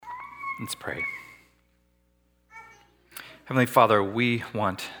Let's pray. Heavenly Father, we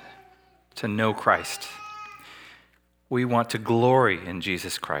want to know Christ. We want to glory in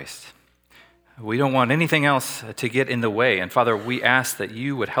Jesus Christ. We don't want anything else to get in the way. And Father, we ask that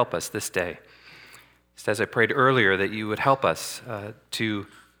you would help us this day. Just as I prayed earlier, that you would help us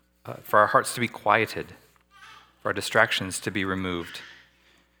for our hearts to be quieted, for our distractions to be removed.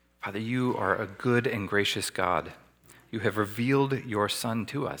 Father, you are a good and gracious God. You have revealed your Son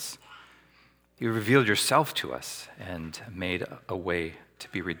to us. You revealed yourself to us and made a way to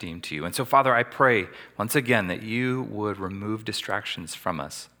be redeemed to you. And so, Father, I pray once again that you would remove distractions from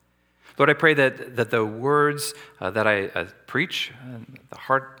us. Lord, I pray that the words that I preach, the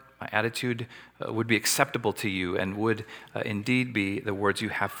heart, my attitude, would be acceptable to you and would indeed be the words you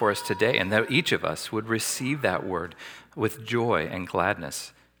have for us today, and that each of us would receive that word with joy and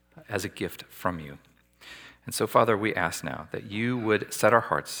gladness as a gift from you. And so, Father, we ask now that you would set our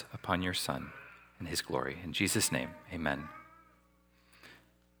hearts upon your Son and his glory. In Jesus' name, amen.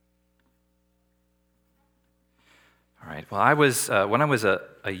 All right, well, when I was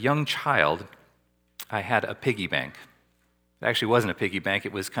a young child, I had a piggy bank. It actually wasn't a piggy bank.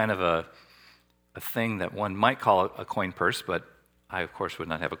 It was kind of a thing that one might call a coin purse, but I, of course, would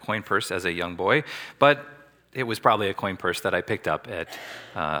not have a coin purse as a young boy. But it was probably a coin purse that I picked up at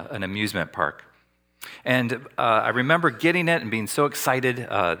an amusement park. And I remember getting it and being so excited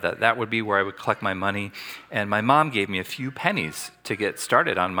that would be where I would collect my money. And my mom gave me a few pennies to get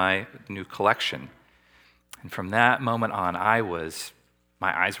started on my new collection. And from that moment on,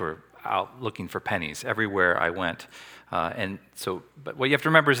 my eyes were out looking for pennies everywhere I went. But what you have to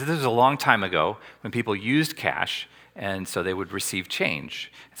remember is that this was a long time ago when people used cash, and so they would receive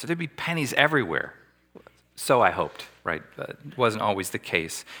change. So there'd be pennies everywhere. So I hoped, right? It wasn't always the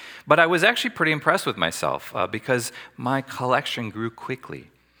case. But I was actually pretty impressed with myself because my collection grew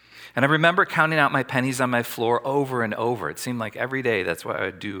quickly. And I remember counting out my pennies on my floor over and over. It seemed like every day that's what I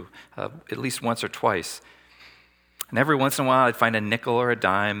would do, at least once or twice. And every once in a while I'd find a nickel or a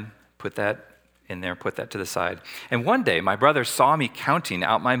dime, put that in there, put that to the side. And one day my brother saw me counting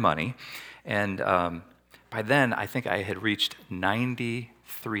out my money, and by then I think I had reached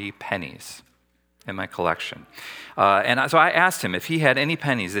 93 pennies in my collection. So I asked him if he had any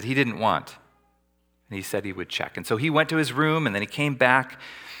pennies that he didn't want. And he said he would check. And so he went to his room, and then he came back,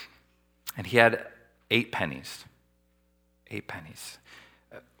 and he had 8 pennies. 8 pennies.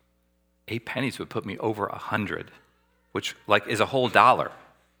 8 pennies would put me over 100, which is a whole dollar.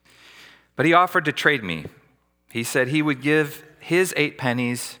 But he offered to trade me. He said he would give his 8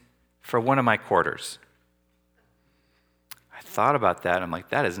 pennies for one of my quarters. I thought about that. I'm like,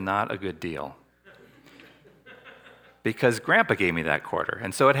 that is not a good deal. Because Grandpa gave me that quarter,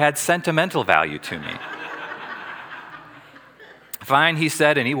 and so it had sentimental value to me. Fine, he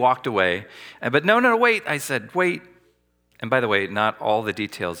said, and he walked away. But no, wait. I said, wait. And by the way, not all the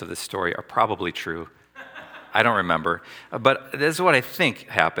details of this story are probably true. I don't remember. But this is what I think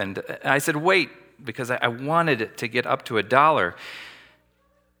happened. I said, wait, because I wanted to get up to $1.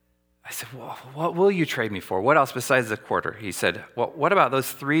 I said, well, what will you trade me for? What else besides the quarter? He said, well, what about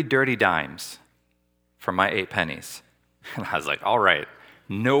those 3 dirty dimes for my 8 pennies? And I was like, all right,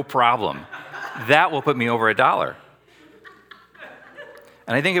 no problem. That will put me over $1.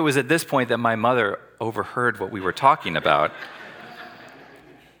 And I think it was at this point that my mother overheard what we were talking about,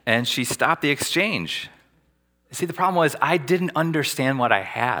 and she stopped the exchange. See, the problem was I didn't understand what I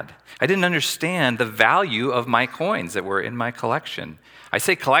had. I didn't understand the value of my coins that were in my collection. I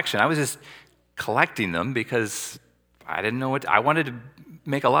say collection, I was just collecting them because I didn't know what, I wanted to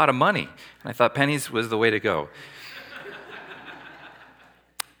make a lot of money. And I thought pennies was the way to go.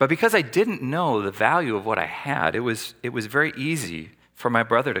 But because I didn't know the value of what I had, it was very easy for my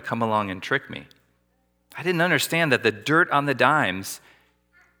brother to come along and trick me. I didn't understand that the dirt on the dimes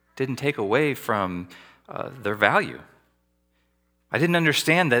didn't take away from their value. I didn't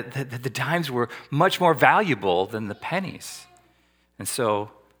understand that the dimes were much more valuable than the pennies. And so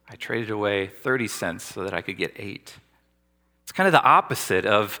I traded away 30 cents so that I could get 8. It's kind of the opposite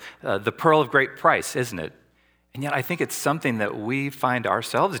of the pearl of great price, isn't it? And yet I think it's something that we find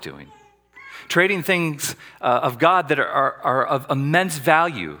ourselves doing. Trading things of God that are of immense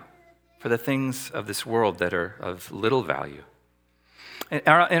value for the things of this world that are of little value. In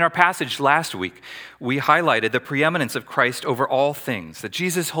our passage last week, we highlighted the preeminence of Christ over all things, that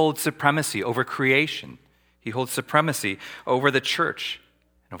Jesus holds supremacy over creation. He holds supremacy over the church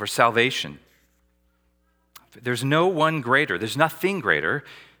and over salvation. There's no one greater, there's nothing greater,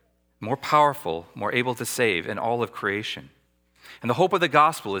 more powerful, more able to save in all of creation. And the hope of the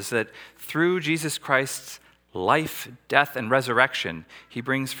gospel is that through Jesus Christ's life, death, and resurrection. He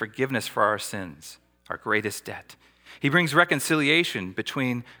brings forgiveness for our sins, our greatest debt. He brings reconciliation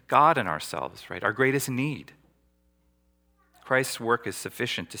between God and ourselves, right? Our greatest need. Christ's work is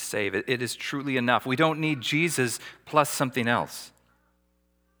sufficient to save. It is truly enough. We don't need Jesus plus something else.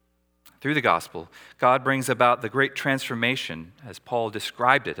 Through the gospel, God brings about the great transformation, as Paul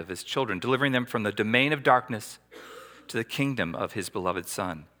described it, of his children, delivering them from the domain of darkness to the kingdom of his beloved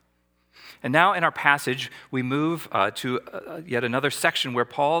Son. And now in our passage, we move to yet another section where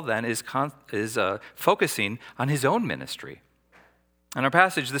Paul then is focusing on his own ministry. In our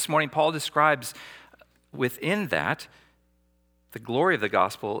passage this morning, Paul describes within that the glory of the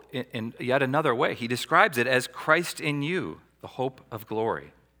gospel in yet another way. He describes it as Christ in you, the hope of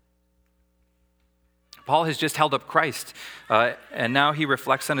glory. Paul has just held up Christ, and now he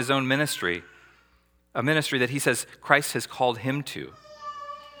reflects on his own ministry, a ministry that he says Christ has called him to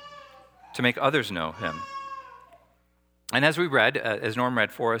make others know him. And as we read, as Norm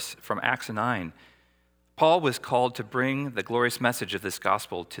read for us from Acts 9, Paul was called to bring the glorious message of this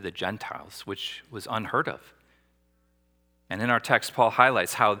gospel to the Gentiles, which was unheard of. And in our text, Paul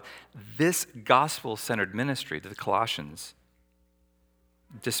highlights how this gospel-centered ministry to the Colossians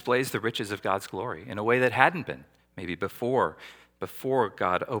displays the riches of God's glory in a way that hadn't been, maybe before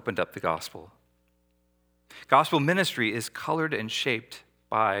God opened up the gospel. Gospel ministry is colored and shaped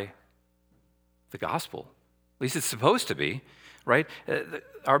by the gospel. At least it's supposed to be, right?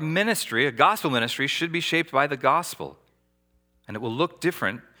 Our ministry, a gospel ministry, should be shaped by the gospel. And it will look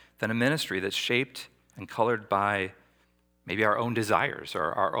different than a ministry that's shaped and colored by maybe our own desires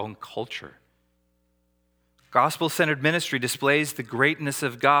or our own culture. Gospel-centered ministry displays the greatness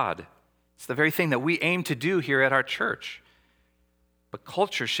of God. It's the very thing that we aim to do here at our church. But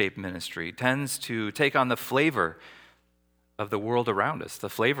culture-shaped ministry tends to take on the flavor of the world around us, the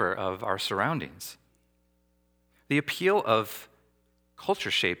flavor of our surroundings. The appeal of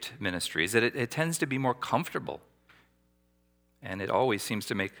culture-shaped ministry is that it tends to be more comfortable, and it always seems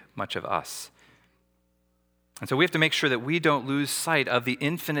to make much of us. And so we have to make sure that we don't lose sight of the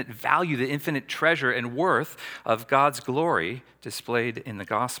infinite value, the infinite treasure and worth of God's glory displayed in the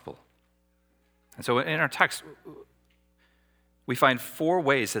gospel. And so in our text, we find 4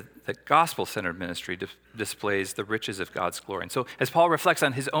 ways that gospel-centered ministry displays the riches of God's glory. And so as Paul reflects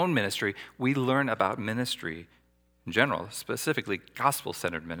on his own ministry, we learn about ministry in general, specifically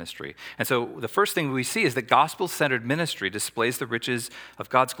gospel-centered ministry. And so the first thing we see is that gospel-centered ministry displays the riches of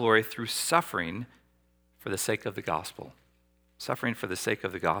God's glory through suffering for the sake of the gospel. Suffering for the sake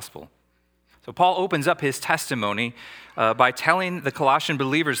of the gospel. So Paul opens up his testimony by telling the Colossian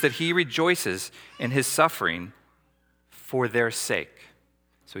believers that he rejoices in his suffering for their sake.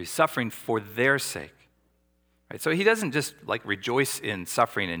 So he's suffering for their sake. Right? So he doesn't just rejoice in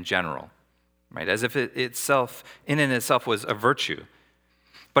suffering in general, right? As if it itself, in and itself, was a virtue.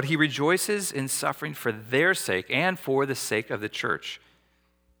 But he rejoices in suffering for their sake and for the sake of the church.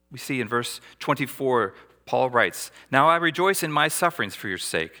 We see in verse 24, Paul writes, "Now I rejoice in my sufferings for your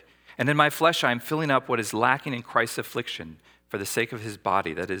sake, and in my flesh I am filling up what is lacking in Christ's affliction for the sake of his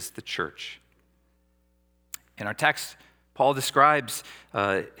body, that is the church." In our text, Paul describes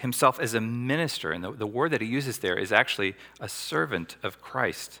himself as a minister, and the word that he uses there is actually a servant of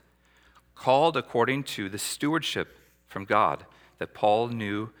Christ, called according to the stewardship from God that Paul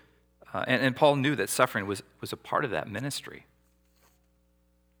knew, and Paul knew that suffering was a part of that ministry.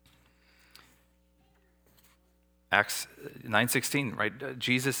 Acts 9:16, right?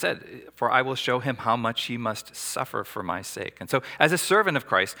 Jesus said, "For I will show him how much he must suffer for my sake." And so as a servant of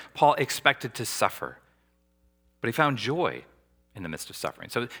Christ, Paul expected to suffer, but he found joy in the midst of suffering.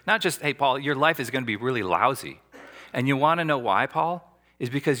 So not just, hey, Paul, your life is going to be really lousy. And you want to know why, Paul? Is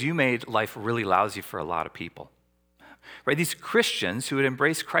because you made life really lousy for a lot of people. Right? These Christians who had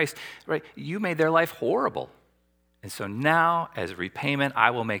embraced Christ, right? You made their life horrible. And so now, as a repayment,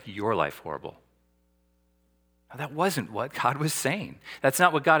 I will make your life horrible. Now, that wasn't what God was saying. That's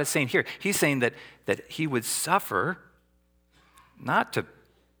not what God is saying here. He's saying that he would suffer not to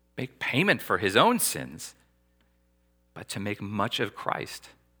make payment for his own sins, but to make much of Christ.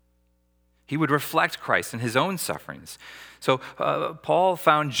 He would reflect Christ in his own sufferings. So Paul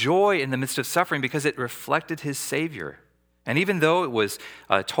found joy in the midst of suffering because it reflected his Savior. And even though it was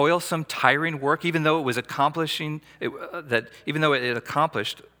toilsome, tiring work, even though it was accomplished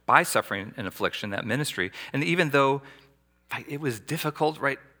by suffering and affliction, that ministry, and even though it was difficult,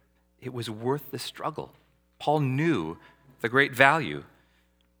 right, it was worth the struggle. Paul knew the great value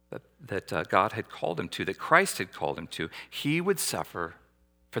that God had called him to, that Christ had called him to. He would suffer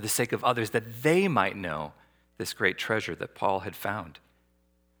for the sake of others, that they might know this great treasure that Paul had found.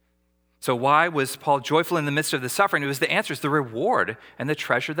 So why was Paul joyful in the midst of the suffering? It was the answer, it's the reward and the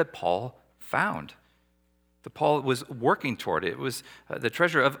treasure that Paul found. That Paul was working toward. It was the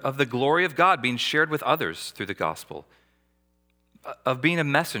treasure of the glory of God being shared with others through the gospel, of being a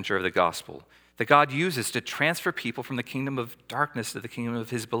messenger of the gospel that God uses to transfer people from the kingdom of darkness to the kingdom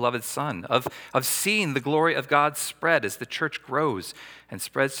of his beloved Son, of seeing the glory of God spread as the church grows and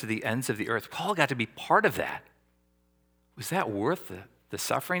spreads to the ends of the earth. Paul got to be part of that. Was that worth the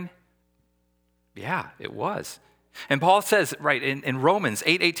suffering? Yeah, it was. And Paul says, right, in Romans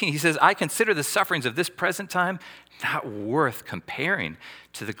 8:18, he says, I consider the sufferings of this present time not worth comparing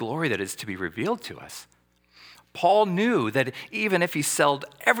to the glory that is to be revealed to us. Paul knew that even if he sold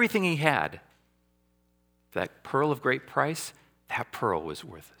everything he had, that pearl of great price, that pearl was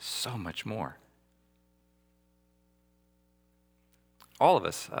worth so much more. All of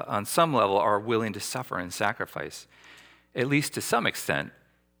us, on some level, are willing to suffer and sacrifice, at least to some extent,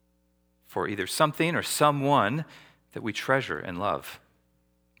 for either something or someone that we treasure and love.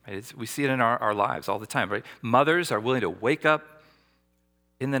 Right? We see it in our lives all the time, right? Mothers are willing to wake up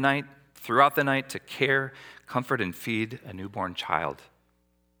in the night, throughout the night, to care, comfort, and feed a newborn child.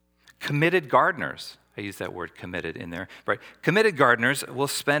 Committed gardeners, I use that word committed in there, right? Committed gardeners will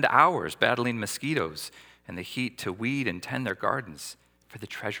spend hours battling mosquitoes and the heat to weed and tend their gardens for the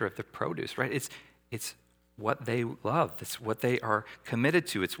treasure of the produce, right? It's what they love. It's what they are committed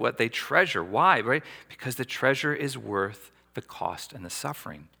to. It's what they treasure. Why, right? Because the treasure is worth the cost and the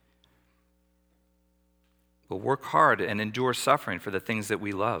suffering. We'll work hard and endure suffering for the things that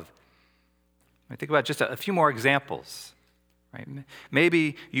we love. I think about just a few more examples, right?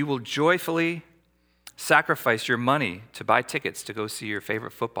 Maybe you will joyfully sacrifice your money to buy tickets to go see your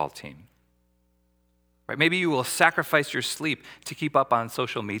favorite football team. Right? Maybe you will sacrifice your sleep to keep up on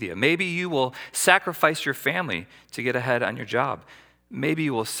social media. Maybe you will sacrifice your family to get ahead on your job. Maybe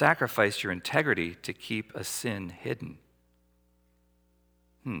you will sacrifice your integrity to keep a sin hidden.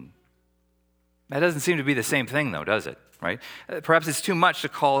 That doesn't seem to be the same thing, though, does it? Right? Perhaps it's too much to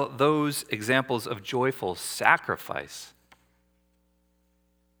call those examples of joyful sacrifice.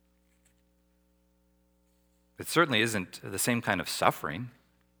 It certainly isn't the same kind of suffering.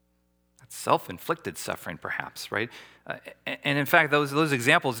 That's self-inflicted suffering, perhaps, right? And in fact, those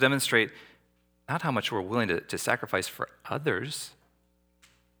examples demonstrate not how much we're willing to sacrifice for others,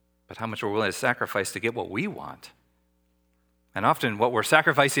 but how much we're willing to sacrifice to get what we want. And often what we're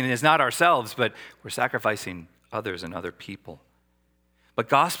sacrificing is not ourselves, but we're sacrificing others and other people. But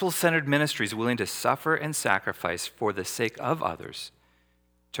gospel-centered ministry is willing to suffer and sacrifice for the sake of others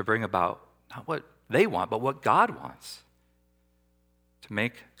to bring about not what they want, but what God wants, to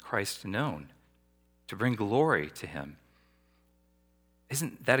make Christ known, to bring glory to him.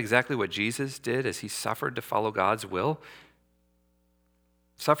 Isn't that exactly what Jesus did as he suffered to follow God's will?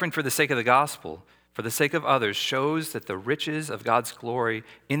 Suffering for the sake of the gospel, for the sake of others, shows that the riches of God's glory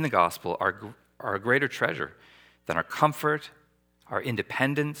in the gospel are a greater treasure than our comfort, our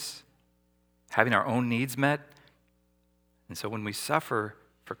independence, having our own needs met. And so when we suffer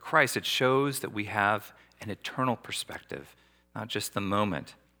for Christ, it shows that we have an eternal perspective, not just the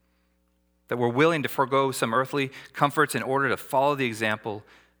moment. That we're willing to forego some earthly comforts in order to follow the example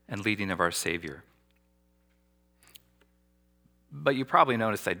and leading of our Savior. But you probably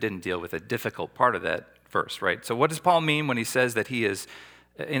noticed I didn't deal with a difficult part of that verse, right? So what does Paul mean when he says that he is,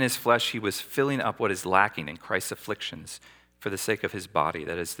 in his flesh, he was filling up what is lacking in Christ's afflictions for the sake of his body,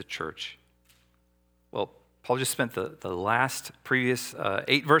 that is the church? Well, Paul just spent the last previous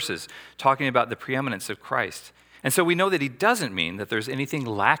 8 verses talking about the preeminence of Christ. And so we know that he doesn't mean that there's anything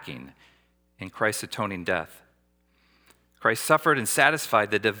lacking in Christ's atoning death. Christ suffered and satisfied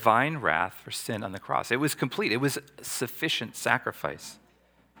the divine wrath for sin on the cross. It was complete. It was sufficient sacrifice.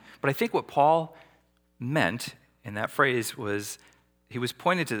 But I think what Paul meant in that phrase was he was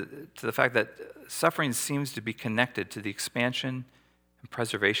pointing to the fact that suffering seems to be connected to the expansion and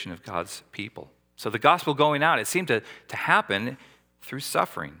preservation of God's people. So the gospel going out, it seemed to happen through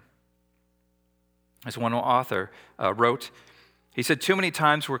suffering. As one author wrote, he said, too many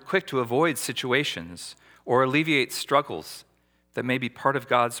times we're quick to avoid situations or alleviate struggles that may be part of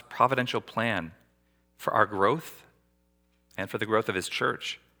God's providential plan for our growth and for the growth of his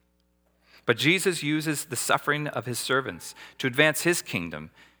church. But Jesus uses the suffering of his servants to advance his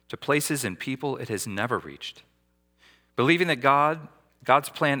kingdom to places and people it has never reached. Believing that God's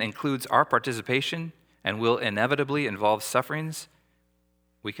plan includes our participation and will inevitably involve sufferings,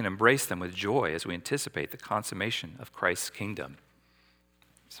 we can embrace them with joy as we anticipate the consummation of Christ's kingdom.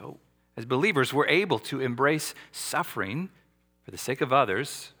 So, as believers, we're able to embrace suffering for the sake of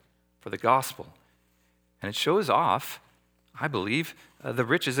others, for the gospel. And it shows off I believe, the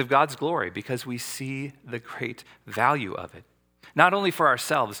riches of God's glory because we see the great value of it. Not only for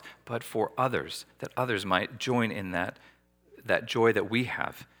ourselves, but for others, that others might join in that joy that we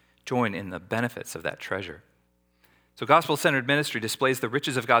have, join in the benefits of that treasure. So gospel-centered ministry displays the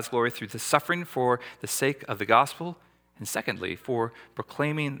riches of God's glory through the suffering for the sake of the gospel, and secondly, for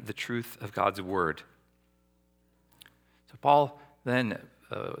proclaiming the truth of God's word. So Paul then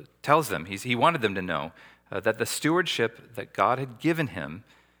tells them, he wanted them to know that the stewardship that God had given him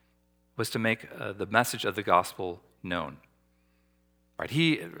was to make the message of the gospel known. Right?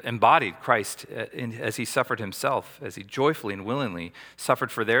 He embodied Christ as he suffered himself, as he joyfully and willingly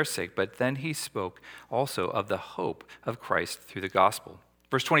suffered for their sake, but then he spoke also of the hope of Christ through the gospel.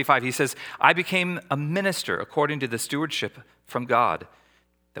 Verse 25, he says, I became a minister according to the stewardship from God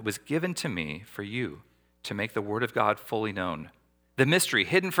that was given to me for you to make the word of God fully known. The mystery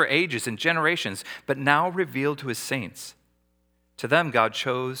hidden for ages and generations, but now revealed to his saints. To them God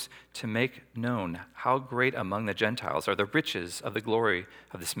chose to make known how great among the Gentiles are the riches of the glory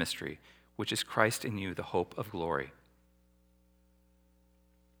of this mystery, which is Christ in you, the hope of glory.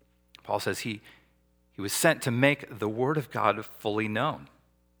 Paul says he was sent to make the word of God fully known.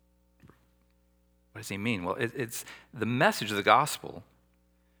 What does he mean? Well, it's the message of the gospel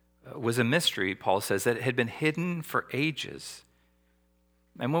was a mystery, Paul says, that had been hidden for ages.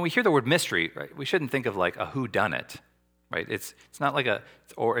 And when we hear the word mystery, right, we shouldn't think of like a whodunit, right? It's not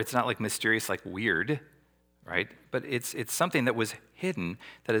like mysterious, like weird, right? But it's something that was hidden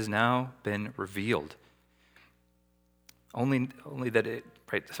that has now been revealed. Only that it,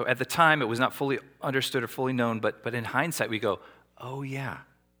 right? So at the time it was not fully understood or fully known, but in hindsight we go, oh yeah,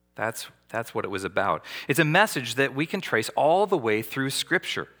 that's what it was about. It's a message that we can trace all the way through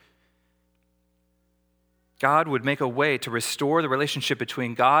Scripture. God would make a way to restore the relationship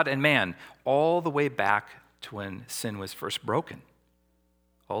between God and man all the way back to when sin was first broken,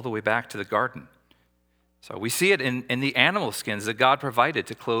 all the way back to the garden. So we see it in the animal skins that God provided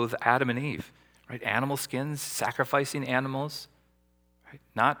to clothe Adam and Eve, right? Animal skins, sacrificing animals, right?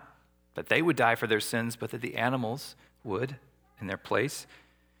 Not that they would die for their sins, but that the animals would in their place.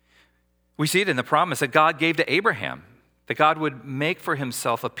 We see it in the promise that God gave to Abraham, that God would make for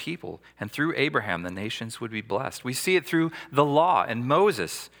himself a people, and through Abraham the nations would be blessed. We see it through the law and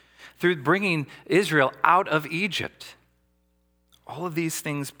Moses, through bringing Israel out of Egypt. All of these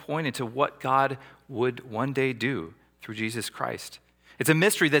things pointed to what God would one day do through Jesus Christ. It's a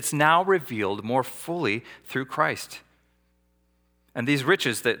mystery that's now revealed more fully through Christ. And these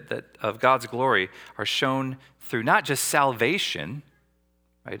riches that of God's glory are shown through not just salvation,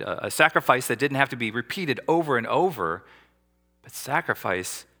 right? A sacrifice that didn't have to be repeated over and over, but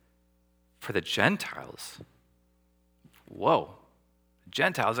sacrifice for the Gentiles. Whoa.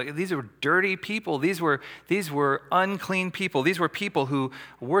 Gentiles, like, these were dirty people. These were unclean people. These were people who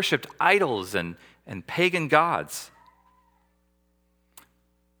worshipped idols and pagan gods.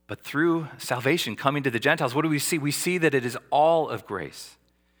 But through salvation coming to the Gentiles, what do we see? We see that it is all of grace.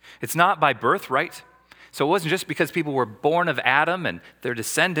 It's not by birthright. So it wasn't just because people were born of Adam and their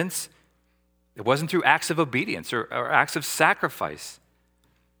descendants. It wasn't through acts of obedience or acts of sacrifice.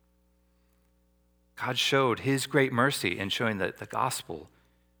 God showed his great mercy in showing that the gospel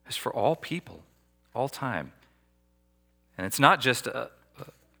is for all people, all time. And it's not just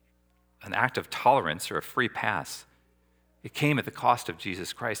an act of tolerance or a free pass. It came at the cost of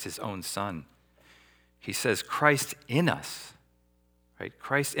Jesus Christ, his own son. He says, Christ in us, right?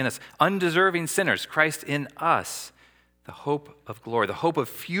 Christ in us. Undeserving sinners, Christ in us. The hope of glory, the hope of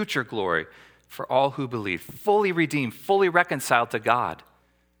future glory for all who believe. Fully redeemed, fully reconciled to God.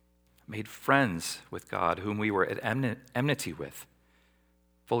 Made friends with God, whom we were at enmity with,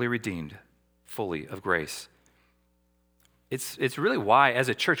 fully redeemed, fully of grace. It's really why, as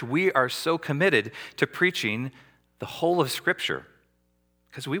a church, we are so committed to preaching the whole of Scripture,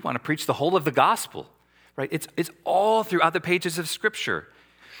 because we want to preach the whole of the gospel, right? It's all throughout the pages of Scripture.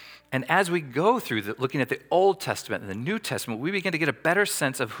 And as we go through looking at the Old Testament and the New Testament, we begin to get a better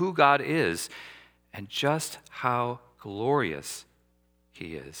sense of who God is and just how glorious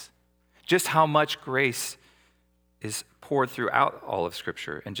he is. Just how much grace is poured throughout all of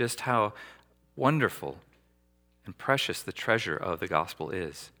Scripture, and just how wonderful and precious the treasure of the gospel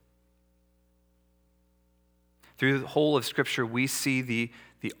is. Through the whole of Scripture, we see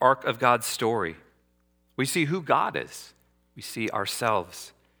the arc of God's story. We see who God is. We see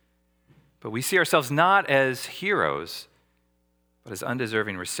ourselves. But we see ourselves not as heroes, but as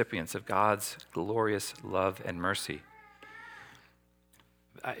undeserving recipients of God's glorious love and mercy.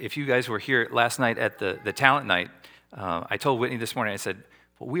 If you guys were here last night at the talent night, I told Whitney this morning, I said,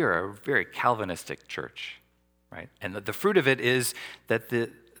 well, we are a very Calvinistic church. right? And the fruit of it is that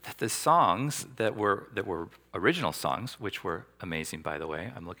the songs that were original songs, which were amazing, by the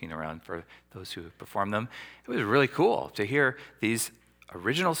way. I'm looking around for those who performed them. It was really cool to hear these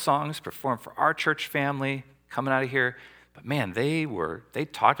original songs performed for our church family coming out of here. But man, they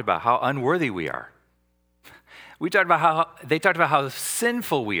talked about how unworthy we are. They talked about how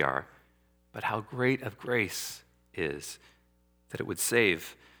sinful we are, but how great of grace is that it would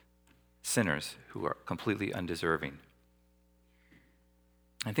save sinners who are completely undeserving.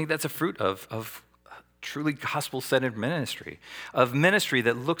 I think that's a fruit of truly gospel-centered ministry, of ministry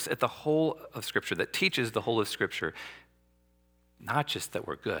that looks at the whole of Scripture, that teaches the whole of Scripture, not just that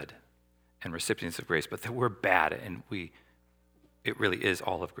we're good and recipients of grace, but that we're bad and it really is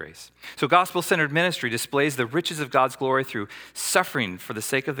all of grace. So gospel-centered ministry displays the riches of God's glory through suffering for the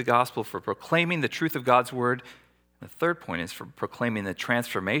sake of the gospel, for proclaiming the truth of God's word. The third point is for proclaiming the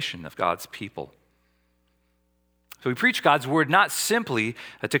transformation of God's people. So we preach God's word not simply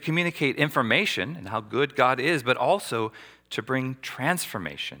to communicate information and how good God is, but also to bring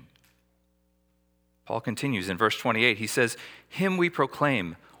transformation. Paul continues in verse 28. He says, "Him we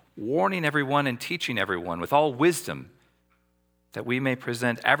proclaim, warning everyone and teaching everyone with all wisdom, that we may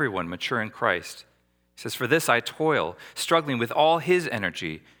present everyone mature in Christ." He says, "For this I toil, struggling with all his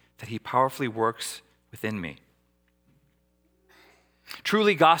energy, that he powerfully works within me."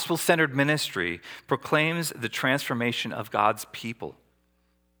 Truly gospel-centered ministry proclaims the transformation of God's people.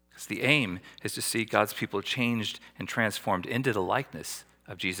 Because the aim is to see God's people changed and transformed into the likeness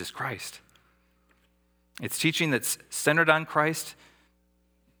of Jesus Christ. It's teaching that's centered on Christ,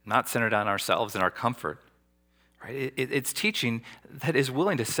 not centered on ourselves and our comfort. Right? It's teaching that is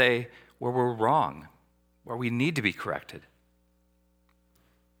willing to say where we're wrong, where we need to be corrected.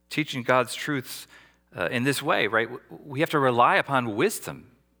 Teaching God's truths in this way, right? We have to rely upon wisdom,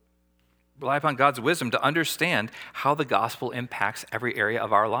 rely upon God's wisdom to understand how the gospel impacts every area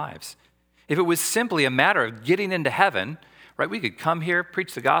of our lives. If it was simply a matter of getting into heaven, right, we could come here,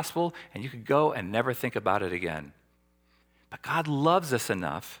 preach the gospel, and you could go and never think about it again. But God loves us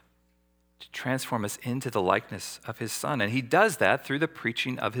enough to transform us into the likeness of his Son. And he does that through the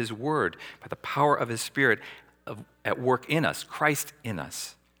preaching of his word, by the power of his Spirit at work in us, Christ in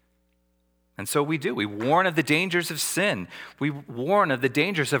us. And so we do. We warn of the dangers of sin. We warn of the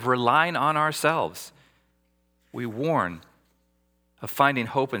dangers of relying on ourselves. We warn of finding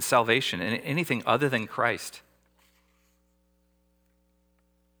hope and salvation in anything other than Christ.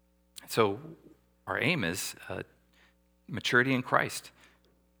 So our aim is maturity in Christ.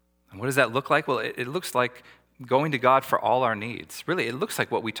 And what does that look like? Well, it looks like going to God for all our needs. Really, it looks like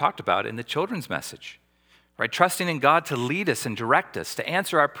what we talked about in the children's message. Right? Trusting in God to lead us and direct us, to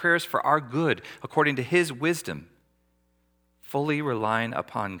answer our prayers for our good according to his wisdom. Fully relying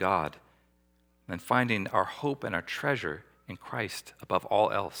upon God and finding our hope and our treasure in Christ above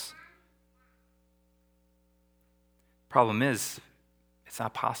all else. Problem is, it's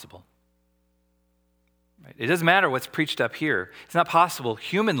not possible. Right? It doesn't matter what's preached up here. It's not possible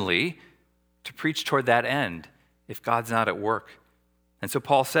humanly to preach toward that end if God's not at work. And so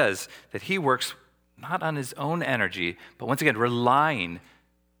Paul says that he works not on his own energy, but once again, relying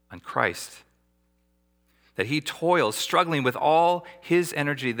on Christ. That he toils, struggling with all his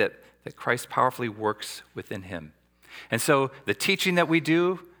energy that Christ powerfully works within him. And so the teaching that we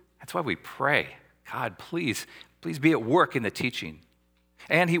do, that's why we pray. God, please be at work in the teaching.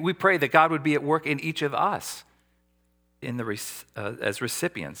 And we pray that God would be at work in each of us as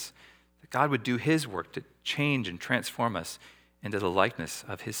recipients. That God would do his work to change and transform us into the likeness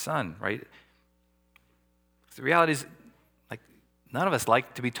of his Son, right? The reality is, like, none of us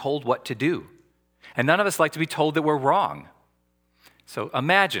like to be told what to do. And none of us like to be told that we're wrong. So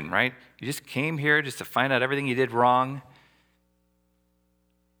imagine, right? You just came here just to find out everything you did wrong.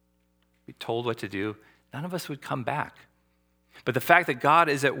 Be told what to do. None of us would come back. But the fact that God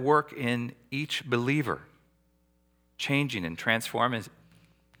is at work in each believer, changing and transforming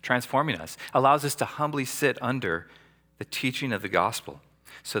us, allows us to humbly sit under the teaching of the gospel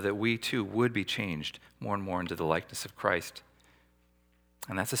so that we too would be changed more and more into the likeness of Christ.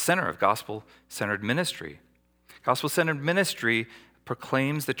 And that's the center of gospel-centered ministry. Gospel-centered ministry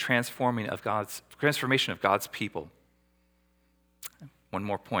proclaims the transformation of God's people. One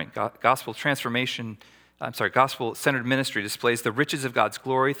more point. Gospel-centered ministry displays the riches of God's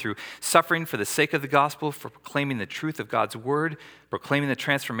glory through suffering for the sake of the gospel, for proclaiming the truth of God's word, proclaiming the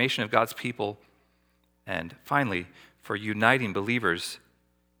transformation of God's people, and finally, for uniting believers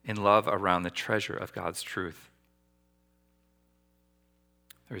in love around the treasure of God's truth.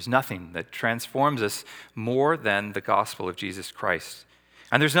 There is nothing that transforms us more than the gospel of Jesus Christ.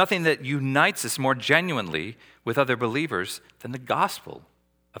 And there's nothing that unites us more genuinely with other believers than the gospel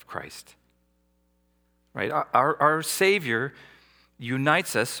of Christ. Right? Our Savior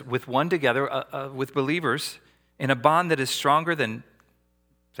unites us with one together, with believers, in a bond that is stronger than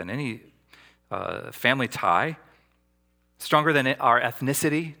any family tie, stronger than our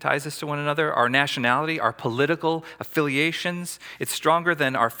ethnicity ties us to one another, our nationality, our political affiliations. It's stronger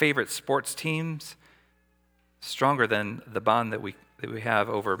than our favorite sports teams, stronger than the bond that we have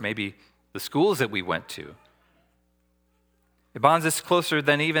over maybe the schools that we went to. It bonds us closer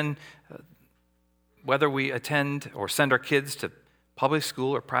than even whether we attend or send our kids to public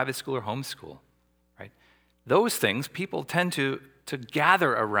school or private school or homeschool, right? Those things, people tend to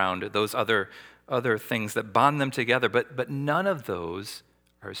gather around those other things that bond them together, but none of those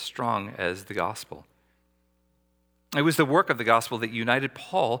are as strong as the gospel. It was the work of the gospel that united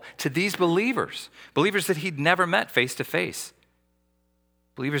Paul to these believers that he'd never met face to face.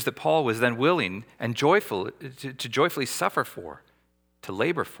 Believers that Paul was then willing and joyful to joyfully suffer for, to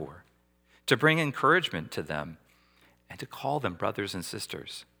labor for, to bring encouragement to them, and to call them brothers and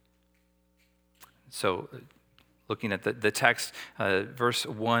sisters. So, looking at the text, verse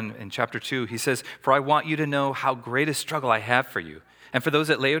 1 in chapter 2, he says, "For I want you to know how great a struggle I have for you, and for those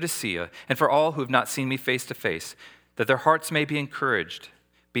at Laodicea, and for all who have not seen me face to face, that their hearts may be encouraged,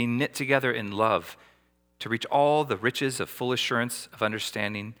 being knit together in love, to reach all the riches of full assurance of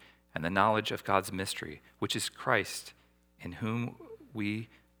understanding and the knowledge of God's mystery, which is Christ, in whom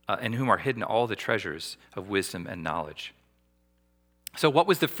are hidden all the treasures of wisdom and knowledge." So what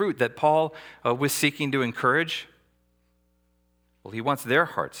was the fruit that Paul was seeking to encourage? Well, he wants their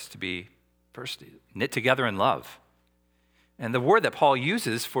hearts to be first knit together in love. And the word that Paul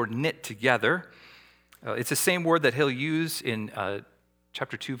uses for knit together, it's the same word that he'll use in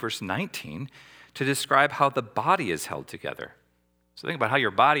chapter 2, verse 19, to describe how the body is held together. So think about how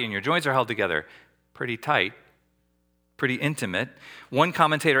your body and your joints are held together. Pretty tight, pretty intimate. One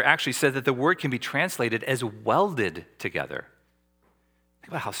commentator actually said that the word can be translated as welded together.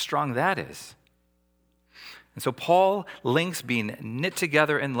 Think about how strong that is. And so Paul links being knit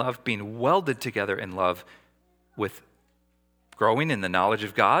together in love, being welded together in love, with growing in the knowledge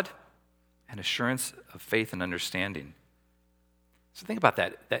of God and assurance of faith and understanding. So think about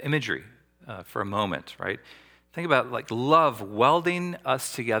that imagery for a moment, right? Think about like love welding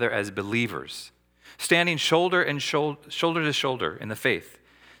us together as believers, standing shoulder to shoulder in the faith,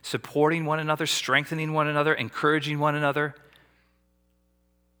 supporting one another, strengthening one another, encouraging one another,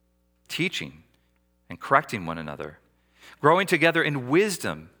 teaching and correcting one another, growing together in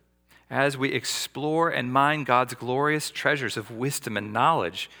wisdom as we explore and mine God's glorious treasures of wisdom and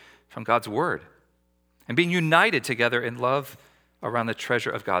knowledge from God's word, and being united together in love around the treasure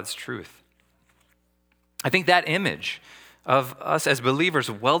of God's truth. I think that image of us as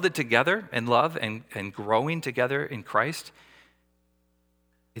believers welded together in love and growing together in Christ,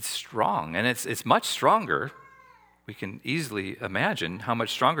 it's strong, and it's much stronger. We can easily imagine how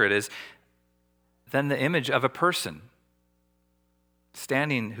much stronger it is than the image of a person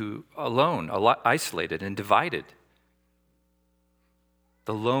standing alone, isolated and divided.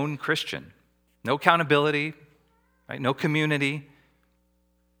 The lone Christian. No accountability, right? No community.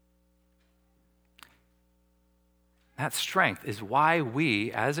 That strength is why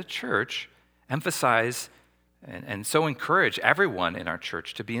we, as a church, emphasize and so encourage everyone in our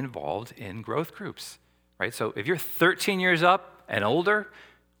church to be involved in growth groups, right? So if you're 13 years up and older,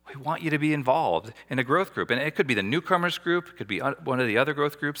 we want you to be involved in a growth group. And it could be the newcomers group, it could be one of the other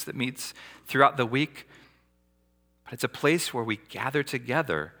growth groups that meets throughout the week. But it's a place where we gather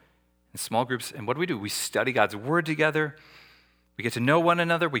together in small groups. And what do? We study God's word together. We get to know one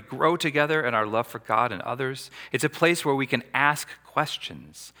another. We grow together in our love for God and others. It's a place where we can ask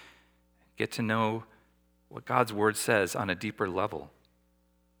questions, get to know what God's word says on a deeper level.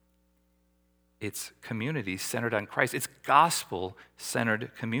 It's community centered on Christ. It's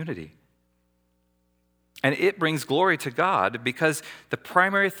gospel-centered community. And it brings glory to God because the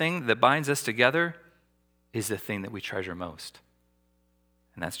primary thing that binds us together is the thing that we treasure most.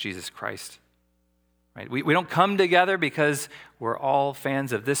 And that's Jesus Christ. Right? We don't come together because we're all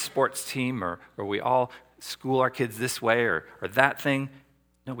fans of this sports team or we all school our kids this way or that thing.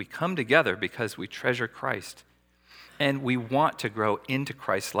 No, we come together because we treasure Christ. And we want to grow into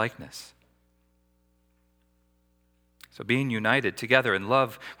Christ's likeness. So being united together in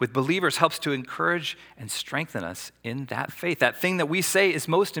love with believers helps to encourage and strengthen us in that faith, that thing that we say is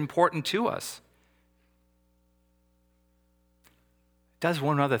most important to us. It does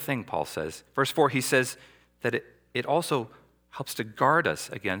one other thing, Paul says. Verse 4, he says that it also helps to guard us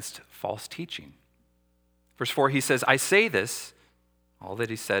against false teaching. Verse 4, he says, I say this all that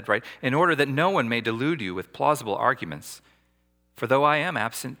he said, right? In order that no one may delude you with plausible arguments. For though I am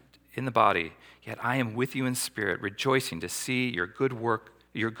absent in the body, yet I am with you in spirit, rejoicing to see your good work,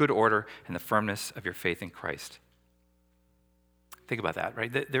 your good order, and the firmness of your faith in Christ. Think about that,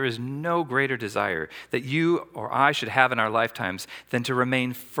 right? There is no greater desire that you or I should have in our lifetimes than to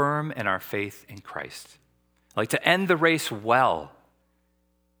remain firm in our faith in Christ. Like to end the race well.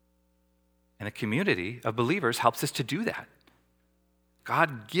 And a community of believers helps us to do that.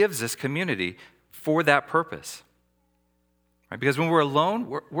 God gives us community for that purpose. Right? Because when we're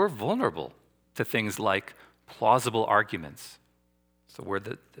alone, we're vulnerable to things like plausible arguments. It's the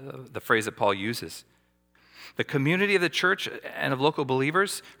word the phrase that Paul uses. The community of the church and of local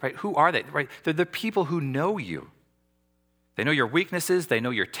believers, right? Who are they? Right? They're the people who know you. They know your weaknesses, they know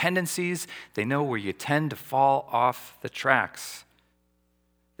your tendencies, they know where you tend to fall off the tracks.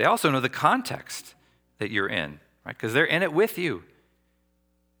 They also know the context that you're in, right? Because they're in it with you.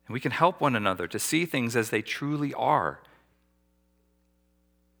 And we can help one another to see things as they truly are.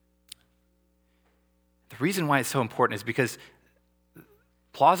 The reason why it's so important is because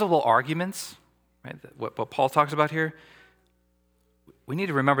plausible arguments, right, what Paul talks about here, we need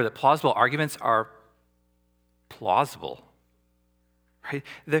to remember that plausible arguments are plausible, right?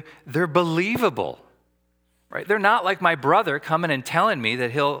 They're believable, right? They're not like my brother coming and telling me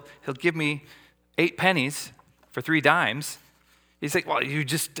that he'll give me 8 pennies for 3 dimes. He's like, well, you're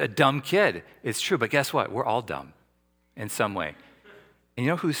just a dumb kid. It's true, but guess what? We're all dumb in some way. And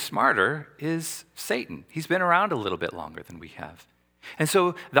you know who's smarter is Satan. He's been around a little bit longer than we have. And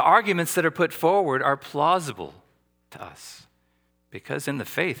so the arguments that are put forward are plausible to us because in the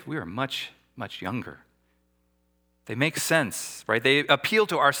faith, we are much, much younger. They make sense, right? They appeal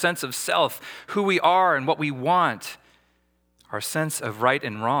to our sense of self, who we are and what we want, our sense of right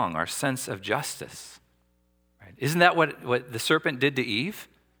and wrong, our sense of justice. Right? Isn't that what the serpent did to Eve?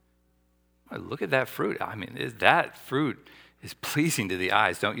 Well, look at that fruit. I mean, that fruit is pleasing to the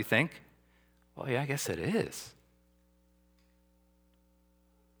eyes, don't you think? Well, yeah, I guess it is.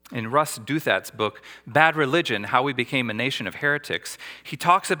 In Russ Duthat's book, Bad Religion, How We Became a Nation of Heretics, he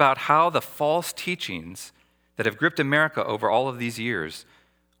talks about how the false teachings that have gripped America over all of these years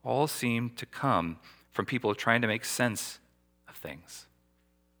all seem to come from people trying to make sense of things.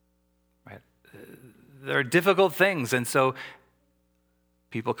 Right? They're difficult things, and so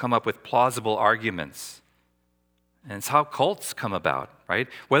people come up with plausible arguments. And it's how cults come about, right?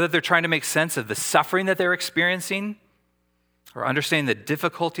 Whether they're trying to make sense of the suffering that they're experiencing, or understanding the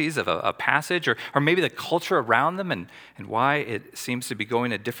difficulties of a passage, or maybe the culture around them and why it seems to be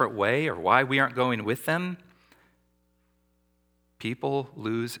going a different way, or why we aren't going with them. People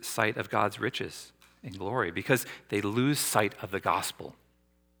lose sight of God's riches and glory because they lose sight of the gospel.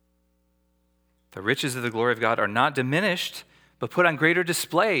 The riches of the glory of God are not diminished, but put on greater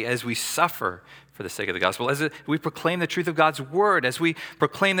display as we suffer for the sake of the gospel, as we proclaim the truth of God's word, as we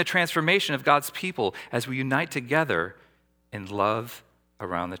proclaim the transformation of God's people, as we unite together in love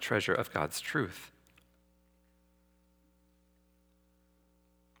around the treasure of God's truth.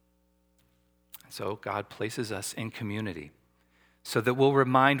 So God places us in community so that we'll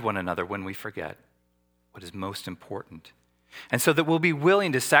remind one another when we forget what is most important. And so that we'll be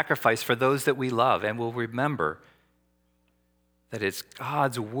willing to sacrifice for those that we love, and we'll remember that it's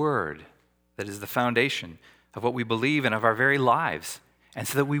God's word that is the foundation of what we believe and of our very lives, and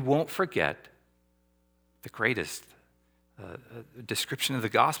so that we won't forget the greatest description of the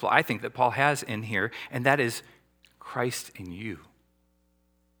gospel, I think, that Paul has in here, and that is Christ in you,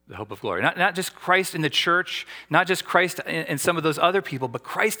 the hope of glory. Not just Christ in the church, not just Christ in some of those other people, but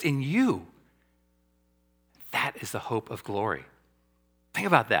Christ in you. That is the hope of glory. Think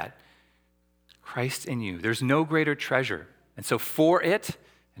about that. Christ in you. There's no greater treasure. And so for it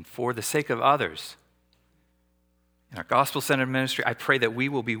and for the sake of others, in our gospel-centered ministry, I pray that we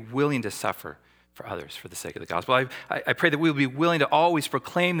will be willing to suffer for others for the sake of the gospel. I pray that we will be willing to always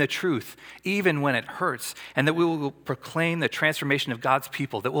proclaim the truth, even when it hurts, and that we will proclaim the transformation of God's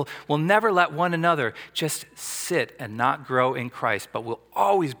people, that we'll never let one another just sit and not grow in Christ, but we'll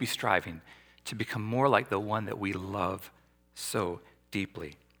always be striving to become more like the one that we love so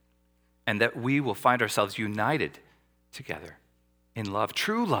deeply, and that we will find ourselves united together in love,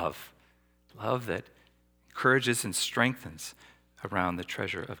 true love, love that encourages and strengthens around the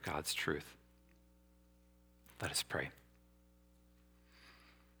treasure of God's truth. Let us pray.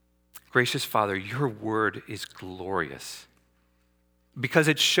 Gracious Father, your word is glorious because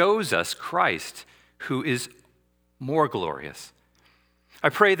it shows us Christ, who is more glorious. I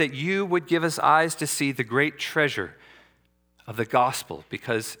pray that you would give us eyes to see the great treasure of the gospel,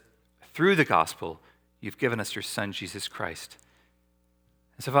 because through the gospel, you've given us your Son, Jesus Christ.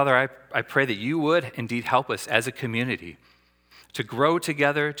 So, Father, I pray that you would indeed help us as a community to grow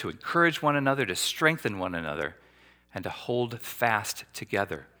together, to encourage one another, to strengthen one another, and to hold fast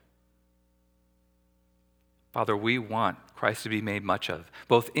together. Father, we want Christ to be made much of,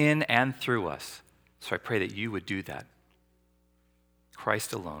 both in and through us. So I pray that you would do that.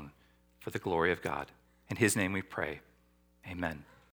 Christ alone, for the glory of God. In his name we pray. Amen.